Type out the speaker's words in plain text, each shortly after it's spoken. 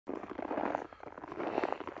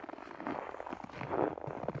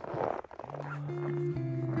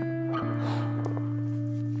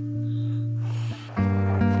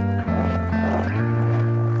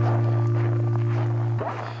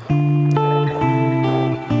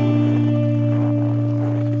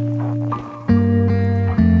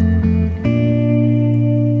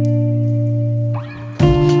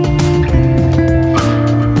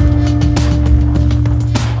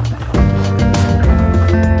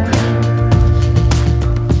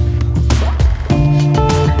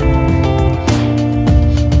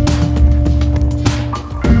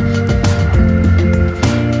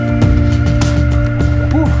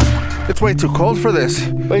way too cold for this.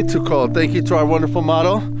 Way too cold. Thank you to our wonderful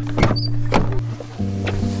model.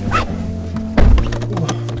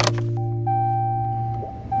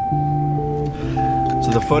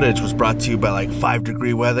 So the footage was brought to you by like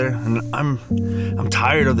 5-degree weather, and I'm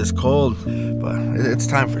tired of this cold, but it's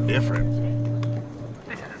time for different.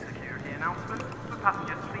 This is a security announcement. For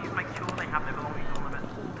passengers, please make sure they have their belongings on them at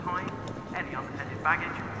all times. Any unattended baggage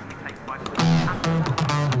will be taken by police.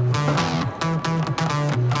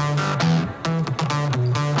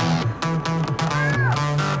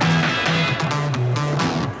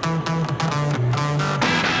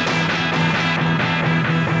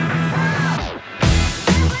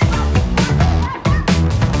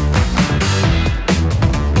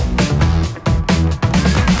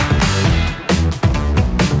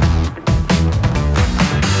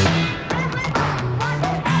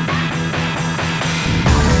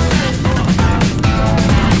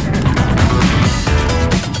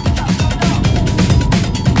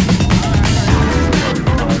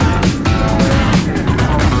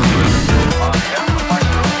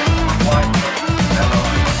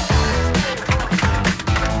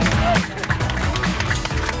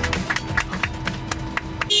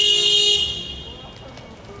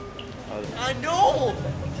 I know!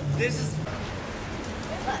 This is...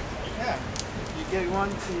 Yeah. You get one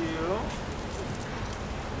too.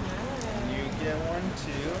 And you get one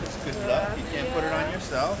too. It's good luck. You can't put it on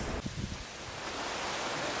yourself.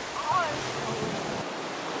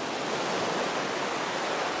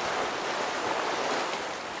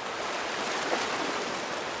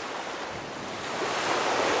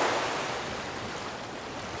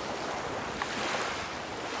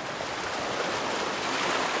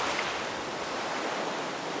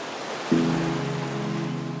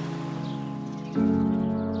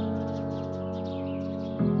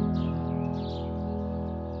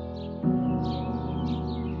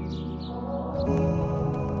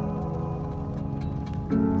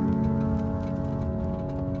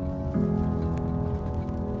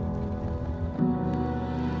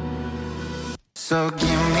 So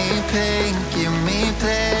give me pain, give me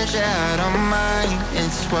pleasure, I don't mind.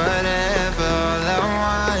 It's whatever, all I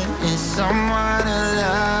want is someone to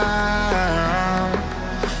love.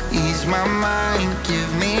 Ease my mind,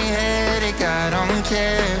 give me headache, I don't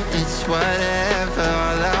care. It's whatever,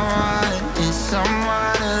 all I want is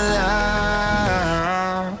someone to love.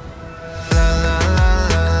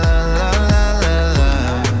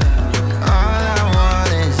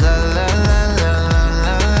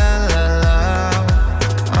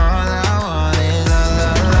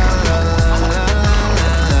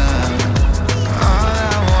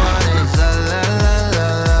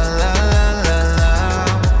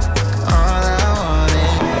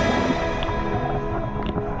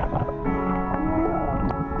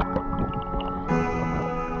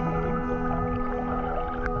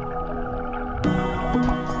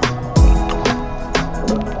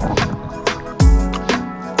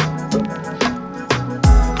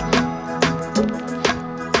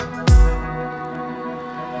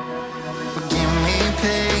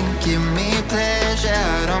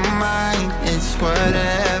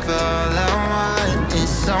 Whatever, all I want is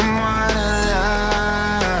someone to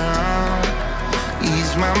love.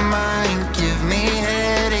 Ease my mind, give me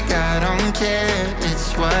headache, I don't care. It's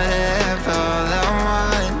whatever, all I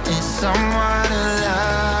want is someone to love.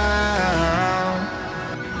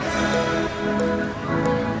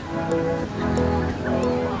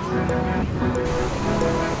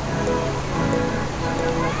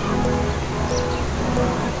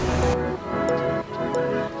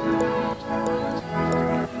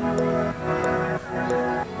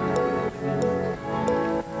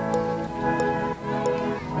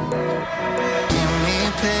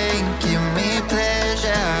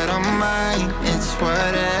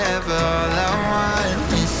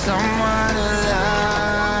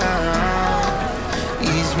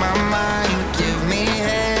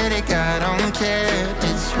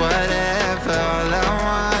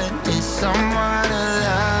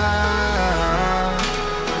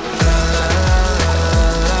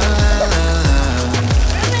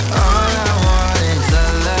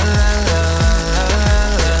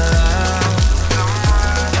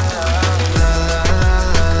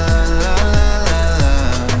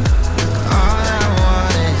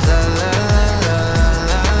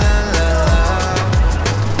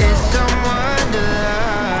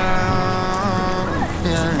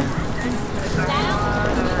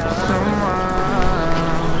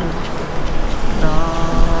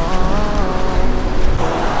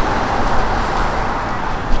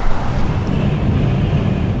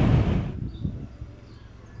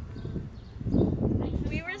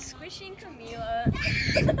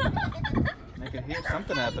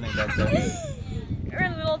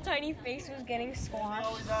 tiny face was getting squashed.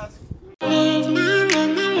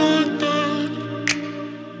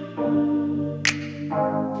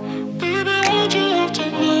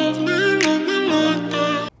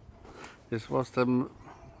 You're supposed to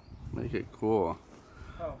make it cool.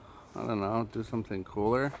 I don't know, do something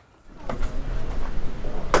cooler.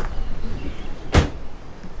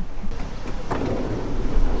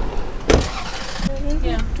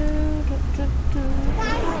 Yeah.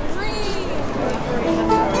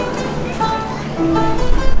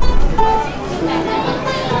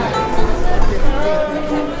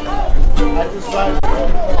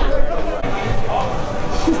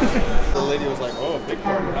 The lady was like, oh, big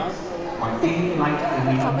party, huh? How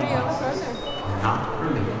many hours are there?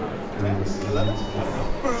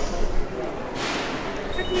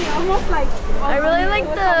 I really like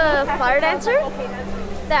the fire dancer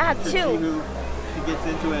that had two. She gets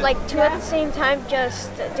into it. Like two at the same time,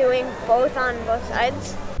 just doing both on both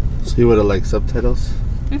sides. So you would have liked subtitles?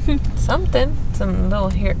 Something. Some little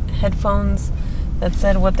headphones that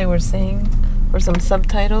said what they were saying. Or some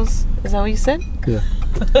subtitles. Is that what you said? Yeah.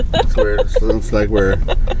 It's weird. So it's like we're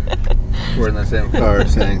in the same car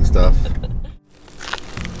saying stuff.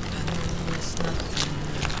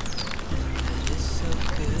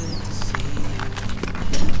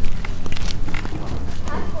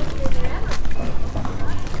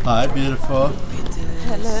 Hi, beautiful.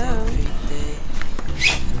 Hello.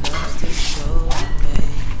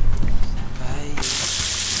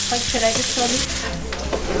 Like, should I just tell you?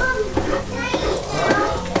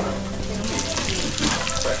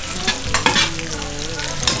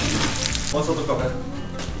 What's up the coffee?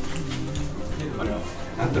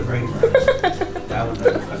 Not the brain. That was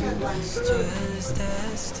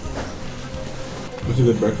What's a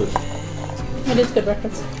good breakfast? It is good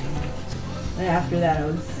breakfast. And after that, I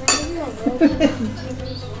was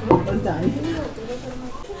done.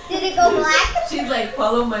 Did it go black? She's like,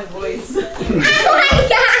 follow my voice. Oh my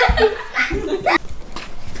god!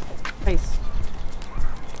 Nice.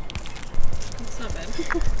 It's not bad.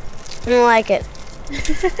 I don't like it.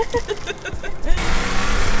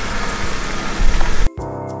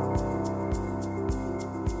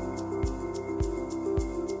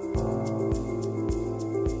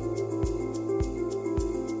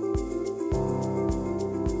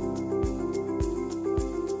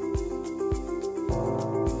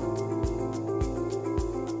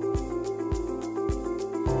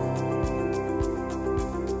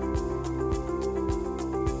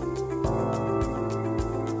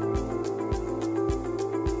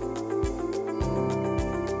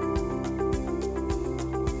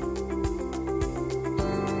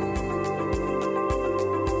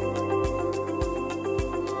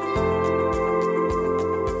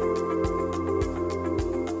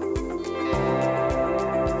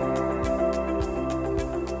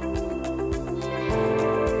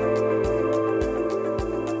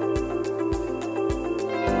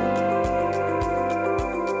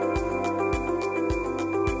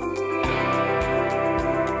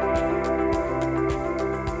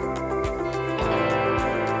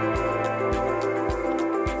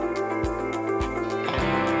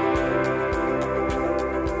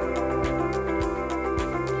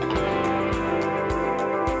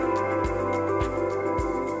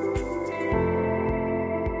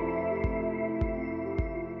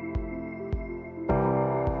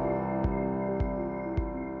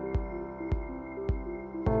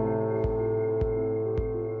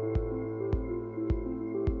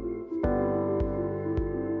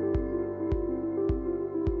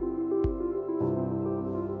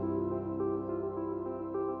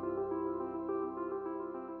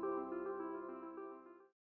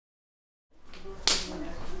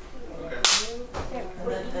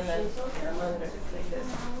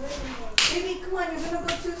 Baby, come on, you're gonna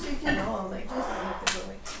go too, so you can just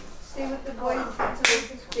stay with the boys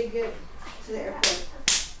until they get to the airport.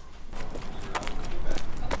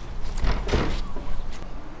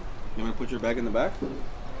 You want to put your bag in the back?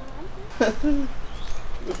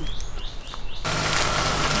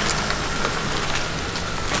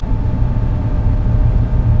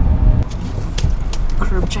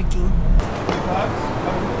 Curb checking.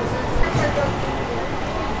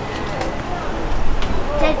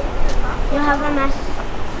 You have a mess.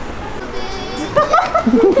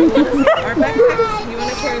 Our backpacks. You want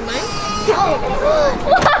to carry mine?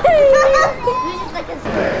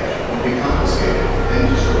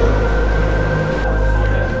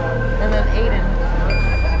 And then Aiden.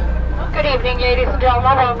 Good evening, ladies and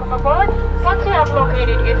gentlemen. Welcome aboard. Once you have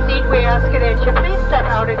located your seat, we ask you that you please step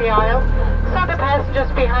out of the aisle so the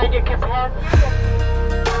passengers behind you can pass you.